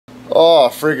Oh,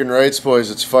 friggin' rights, boys,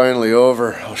 it's finally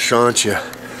over. I'll shaunt you.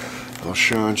 I'll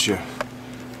shaunt you.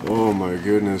 Oh my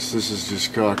goodness, this is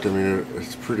just cocked. I mean,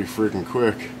 it's pretty friggin'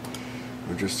 quick.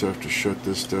 I just have to shut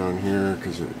this down here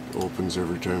because it opens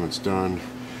every time it's done.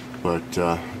 But,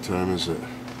 what time is it?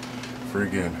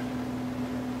 Friggin'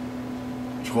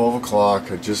 12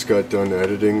 o'clock. I just got done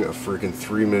editing a friggin'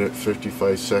 3-minute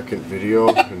 55-second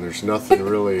video, and there's nothing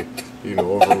really, you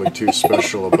know, overly too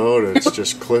special about it. It's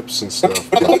just clips and stuff,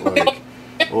 but like,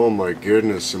 oh my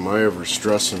goodness, am I ever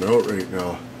stressing out right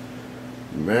now.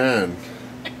 Man,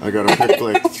 I gotta pick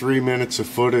like 3 minutes of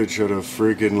footage out of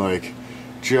friggin' like,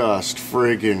 just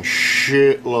friggin'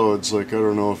 shitloads. Like, I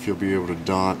don't know if you'll be able to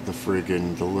dot the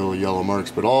friggin' the little yellow marks,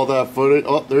 but all that footage,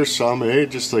 oh, there's some, eh?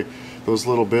 Just like those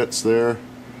little bits there.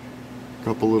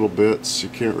 Couple little bits, you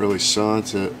can't really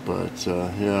sant it, but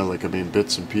yeah, like, I mean,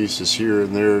 bits and pieces here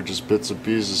and there, just bits and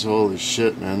pieces. Holy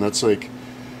shit, man, that's like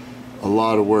a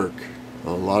lot of work, a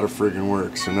lot of friggin'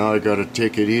 work. So now I gotta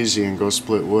take it easy and go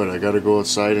split wood. I gotta go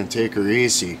outside and take her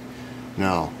easy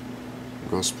now,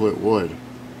 go split wood.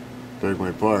 Beg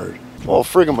my pardon. Oh,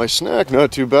 friggin' my snack,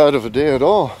 not too bad of a day at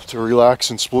all to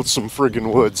relax and split some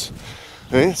friggin' woods.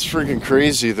 Hey, it's friggin'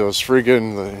 crazy, those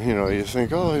friggin', you know, you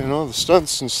think, oh, you know, the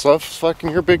stunts and stuff, fucking,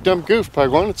 you're a big dumb goof, Peg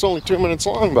One, it's only 2 minutes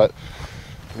long, but,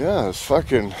 yeah, it's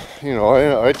fucking, you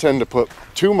know, I tend to put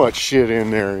too much shit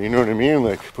in there, you know what I mean,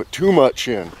 like, put too much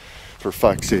in, for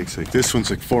fuck's sakes. Like, this one's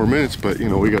like 4 minutes, but, you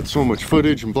know, we got so much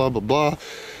footage and blah, blah, blah,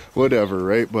 whatever,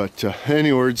 right? But,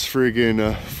 anyways,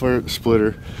 friggin' fire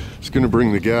splitter, it's gonna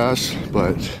bring the gas,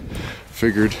 but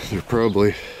figured there'd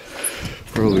probably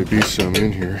be some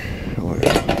in here. Oh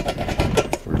yeah,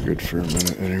 we're good for a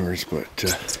minute anyways, but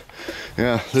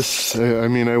yeah, this, I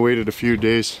mean, I waited a few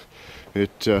days.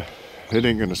 It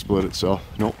ain't gonna split itself.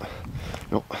 Nope.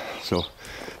 So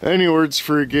anyways,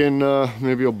 friggin'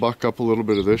 maybe I'll buck up a little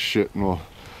bit of this shit and we'll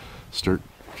start,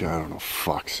 I don't know,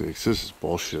 fuck's sakes, this is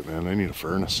bullshit, man. I need a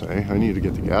furnace, eh? I need to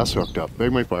get the gas hooked up.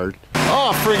 Beg my pardon.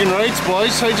 Oh, friggin' rights,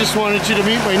 boys, I just wanted you to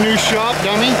meet my new shop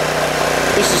dummy.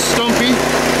 This is Stumpy.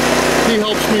 He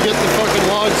helps me get the fucking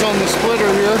logs on the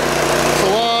splitter here. It's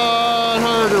a lot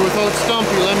harder without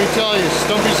Stumpy, let me tell you.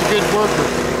 Stumpy's a good worker.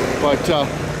 But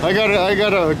I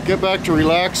gotta get back to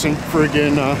relaxing.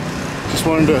 Friggin' just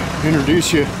wanted to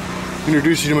introduce you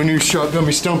to my new shop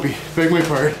dummy, Stumpy. Beg my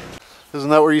pardon. Isn't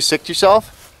that where you sicked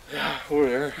yourself? Yeah, over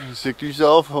there. You sicked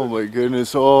yourself? Oh my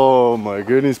goodness. Oh my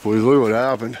goodness, boys. Look what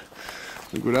happened.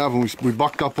 Look what happened. We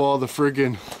bucked up all the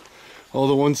friggin', all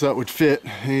the ones that would fit.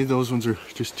 Hey, those ones are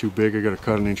just too big. I gotta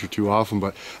cut an inch or two off them,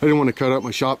 but I didn't want to cut up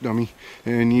my shop dummy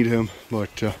and I need him.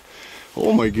 But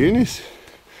oh my goodness,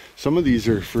 some of these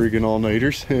are friggin'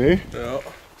 all-nighters, hey? Yeah.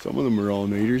 Some of them are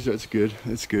all-nighters. That's good.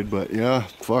 That's good. But yeah,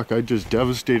 fuck, I just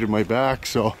devastated my back,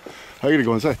 so I gotta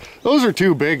go inside. Those are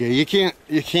too big, eh? You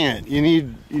can't. You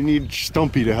need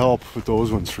Stumpy to help with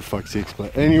those ones, for fuck's sakes.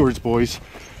 But anyways, boys,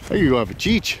 I could go have a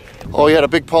cheech. Oh, you had a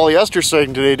big polyester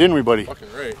sighting today, didn't we, buddy?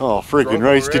 Fucking right. Oh, friggin'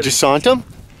 rights. Did you sant him?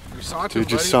 We sant him,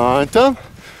 Did you sant him?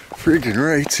 Friggin'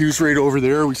 rights. He was right over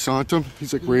there. We sant him.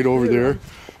 He's like right over there.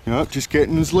 Yeah, just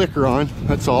getting his liquor on.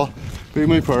 That's all. Beg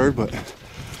my pardon, but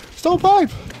still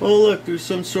pipe. Oh, look, there's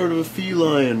some sort of a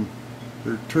feline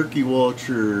or turkey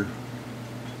vulture.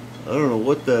 I don't know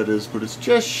what that is, but it's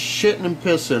just shitting and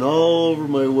pissing all over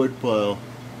my wood pile.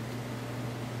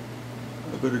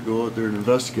 I better go out there and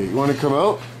investigate. You want to come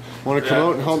out? Want to come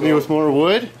out and help me with more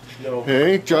wood? No.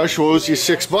 Hey, Joshua owes you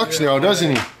 $6 now,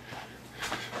 doesn't he?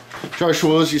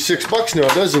 Joshua owes you $6 now,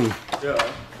 doesn't he? Yeah.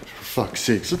 For fuck's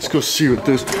sakes, let's go see what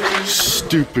this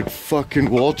stupid fucking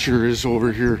vulture is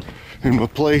over here in my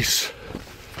place.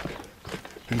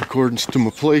 In accordance to my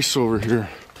place over here.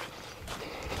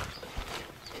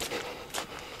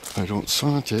 I don't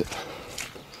sant it.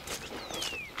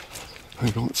 I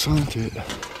don't sant it.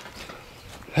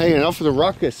 Hey, enough of the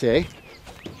ruckus, eh?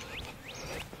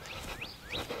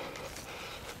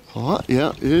 Oh,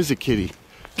 yeah, it is a kitty.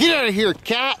 Get out of here,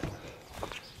 cat!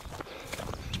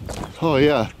 Oh,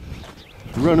 yeah.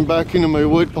 Running back into my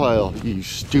wood pile, you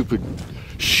stupid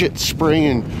shit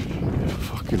spraying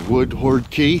fucking wood horde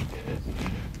kitty.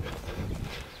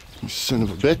 You son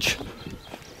of a bitch.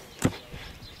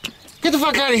 Get the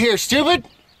fuck out of here, stupid!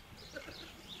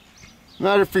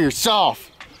 Matter for yourself.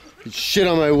 You shit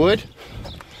on my wood.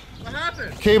 What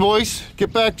happened? Okay, boys,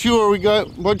 get back to you or we got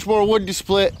a bunch more wood to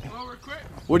split. Oh, we're quitting.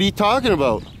 What are you talking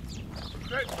about?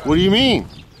 Quit, What do you mean?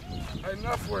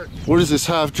 enough work. What is this,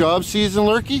 half job season,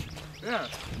 Lurky? Yeah.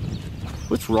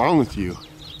 What's wrong with you?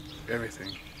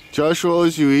 Everything. Joshua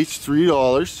owes you each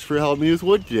 $3 for helping me with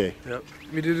wood today. Yep.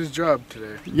 We did his job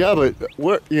today. Yeah, but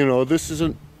what, you know, this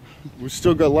isn't, we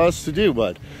still got lots to do,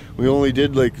 bud. We only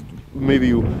did like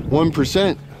maybe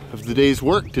 1% of the day's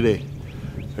work today.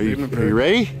 Are you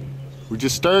ready? We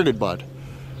just started, bud.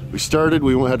 We started,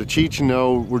 we had to teach, and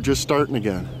now we're just starting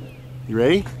again. You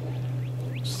ready?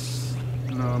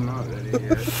 No, I'm not ready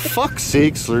yet. Fuck's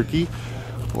sake, Lurky.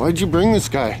 Why'd you bring this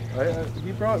guy?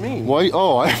 He brought me. Why?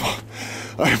 Oh, I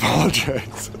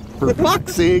apologize. For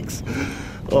fuck's sakes.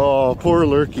 Oh, poor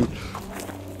Lurky.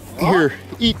 Here,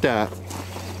 eat that.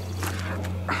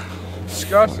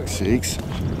 Disgusting. Sakes.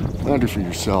 Matter for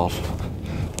yourself.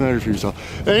 Matter for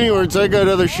yourself. Anyways, I got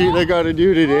other shit I gotta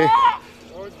do today.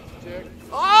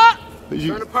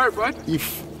 Turn apart, bud. You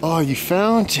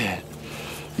found it.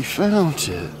 You found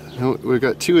it. We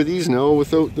got 2 of these now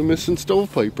without the missing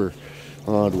stovepiper.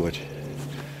 Oddwood.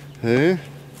 Eh?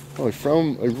 Oh,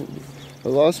 I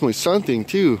lost my something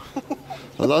too.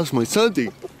 I lost my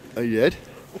something. I did.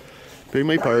 Pay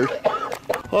my part.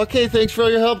 Okay, thanks for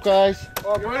all your help, guys.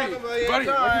 Oh, buddy,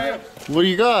 What do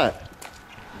you got?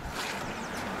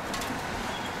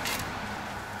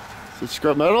 Is it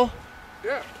scrap metal?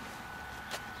 Yeah.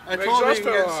 I told him you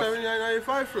can get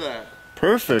 $79.95 for that.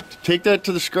 Perfect. Take that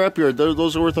to the scrapyard.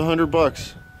 Those are worth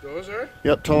 $100. Those are?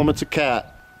 Yep. Tell them it's a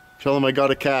cat. Tell them I got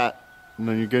a cat, and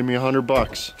then you give me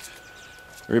 $100.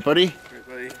 Right, buddy? Right,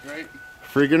 buddy. Right.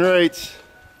 Friggin' rights.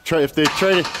 If they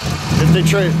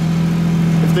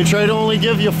try to only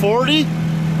give you 40,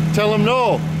 tell them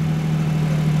no.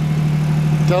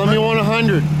 Tell them you want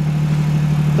 100.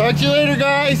 Talk to you later,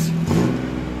 guys.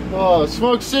 Oh,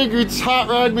 smoke cigarettes, hot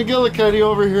rod McGillicuddy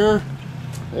over here.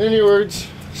 Any words?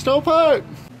 Stovepipe.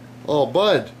 Oh,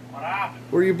 bud. What happened?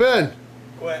 Where you been?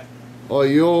 Quit. Oh,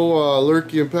 you owe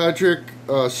Lurky and Patrick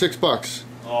 $6.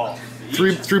 Oh.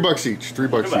 $3 each. $3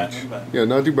 Not too bad, each. not too bad. Yeah,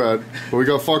 not too bad. But we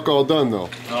got fuck all done though.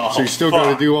 Oh, so you still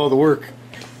got to do all the work.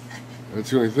 That's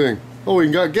the only thing. Oh, we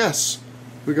got guests.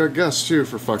 We got guests too,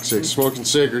 for fuck's sake. Smoking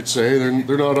cigarettes. Hey,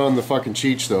 they're not on the fucking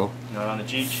cheech though. Not on the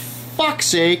cheech. Fuck's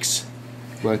sakes.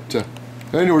 But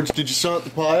anyways, did you sort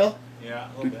the pile? Yeah,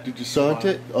 a little bit. Did you sort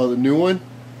it? Oh, the new one.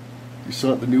 You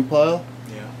sort the new pile?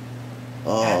 Yeah.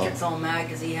 Oh. Patrick's all mad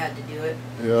because he had to do it.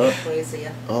 Yeah. Place of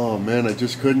you. Oh man, I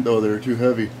just couldn't though. They were too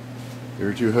heavy. They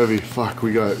were too heavy. Fuck,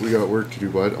 we got work to do,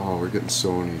 bud. Oh, we're getting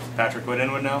Sony. Patrick went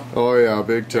inwood now? Oh yeah,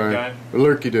 big time.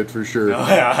 Lurky did for sure. Oh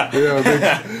yeah.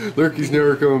 Yeah, Lurky's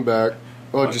never coming back.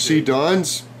 Oh, did you see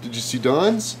Don's? Did you see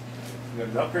Don's?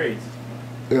 There's upgrades.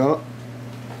 Yeah.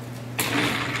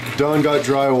 Don got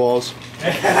drywalls.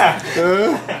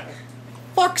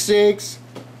 Fuck's sakes.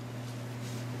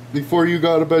 Before you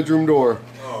got a bedroom door.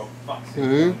 Oh, fuck's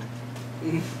sake.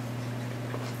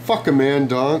 Fuck a man,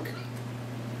 donk.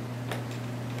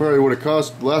 Probably would have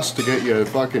cost less to get you a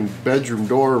fucking bedroom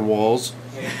door and walls.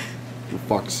 For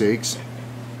fuck's sakes.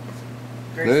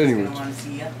 Grace is Anyways. gonna want to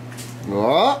see you.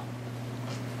 Ah!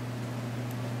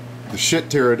 The shit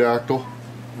pterodactyl.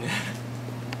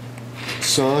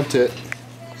 Sant it.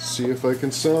 See if I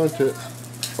can sant it.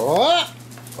 Ah!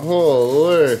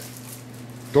 Holy.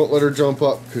 Don't let her jump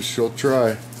up, because she'll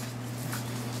try.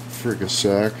 Frig a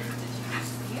sack.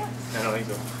 I don't think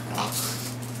so.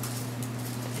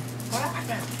 What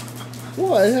happened?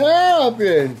 What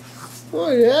happened?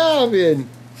 What happened?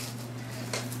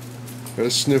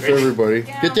 Gotta sniff everybody.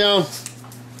 Get down.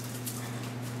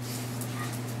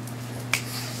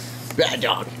 Bad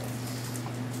dog.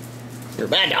 You're a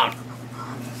bad dog.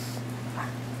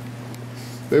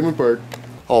 Payment part.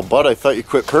 Oh, bud, I thought you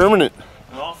quit permanent.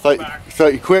 No,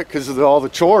 Thought you quit because of all the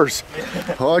chores.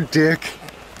 Oh, Dick.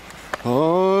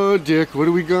 Oh, Dick. What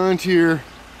do we got here?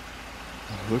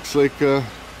 Looks like they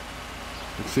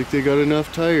got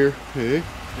enough tire. Hey,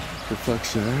 for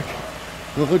fuck's sake.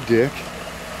 Oh, Dick.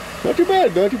 Not too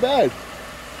bad. Not too bad.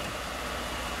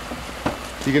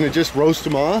 You gonna just roast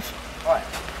them off? What?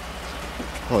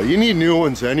 Oh, you need new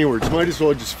ones anyways. Might as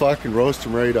well just fucking roast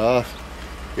them right off.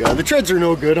 Yeah, the treads are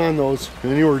no good on those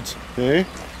anyways. Eh?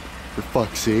 For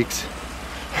fuck's sakes.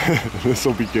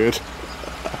 This'll be good.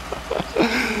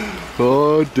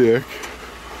 Oh, Dick.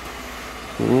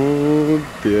 Oh,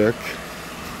 Dick.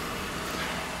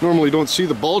 Normally don't see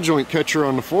the ball joint catcher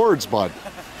on the Fords, bud.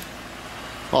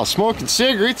 Oh, smoking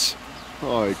cigarettes.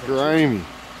 Oh, grimy.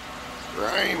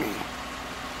 Grimy.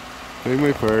 Beg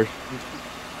my part.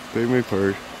 Beg my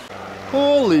part.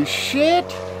 Holy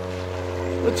shit.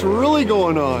 What's really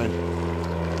going on?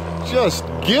 Just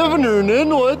giving her an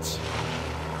inwards.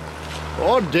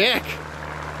 Oh, Dick.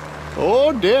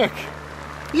 Oh, Dick.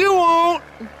 You won't.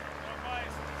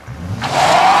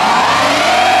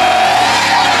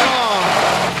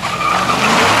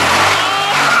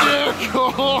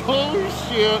 Oh,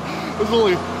 shit. It was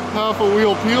only half a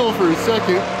wheel peel for a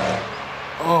second.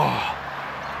 Oh,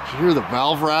 did you hear the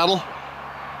valve rattle?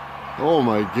 Oh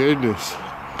my goodness.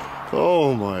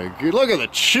 Oh my god. Look at the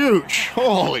chooch.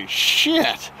 Holy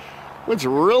shit. What's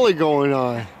really going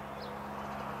on?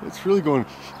 It's really going.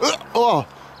 Oh,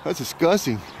 that's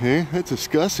disgusting. Hey, that's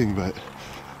disgusting, but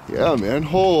yeah, man.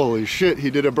 Holy shit. He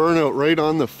did a burnout right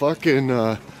on the fucking,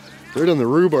 right on the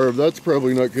rhubarb. That's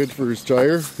probably not good for his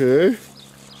tire. Hey?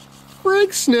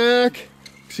 Frig snack.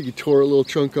 Looks like he tore a little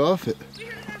chunk off it.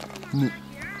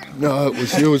 No,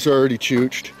 it was already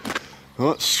chooched.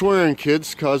 Oh, swearing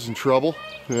kids causing trouble.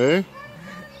 Hey?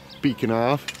 Beaking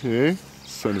off. Hey?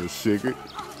 Son of a secret.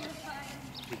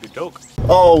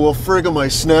 Oh, well, frig my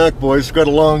snack, boys. Got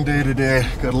a long day today.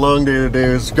 Got a long day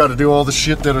today. Got to do all the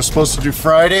shit that I was supposed to do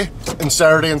Friday and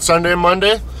Saturday and Sunday and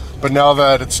Monday. But now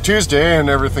that it's Tuesday and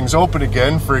everything's open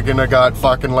again, friggin' I got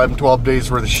fucking 11, 12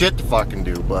 days worth of shit to fucking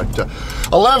do. But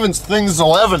 11th, things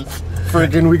 11th.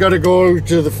 Friggin' we gotta go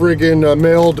to the friggin'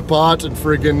 mail depot and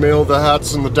friggin' mail the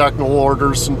hats and the decknal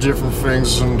orders and different things.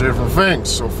 So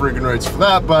friggin' rights for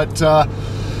that. But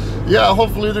yeah,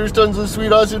 hopefully there's tons of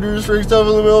sweet Aussie news for stuff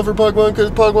in the mail for Pug 1,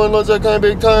 because Pug 1 loves that kind of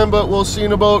big time. But we'll see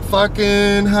in about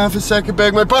fucking half a second.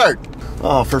 Beg my part.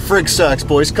 Oh, for frig sacks,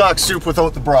 boys. Cock soup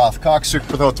without the broth. Cock soup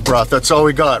without the broth. That's all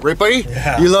we got. Right, buddy?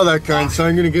 Yeah. You love that kind, so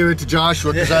I'm going to give it to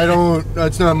Joshua because I don't,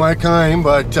 that's not my kind.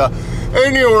 But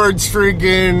any words,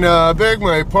 friggin' beg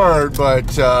my part,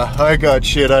 but I got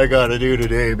shit I got to do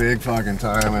today. Big fucking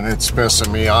time, and it's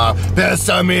pissing me off.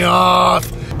 Pissing me off!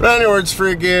 But any words,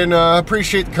 friggin'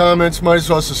 appreciate the comments. Might as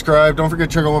well subscribe. Don't forget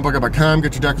to check out onepuggup.com.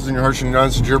 Get your deckles and your hearts and your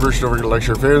nonsense gibberish. Don't forget to like,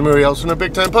 share, favorite movie. Also, a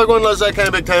big time Pug 1 loves that kind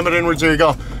of big time. But inwards, there you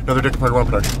go. Another Dick Pug 1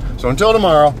 production. So until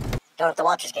tomorrow. Don't let the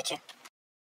watchers get you.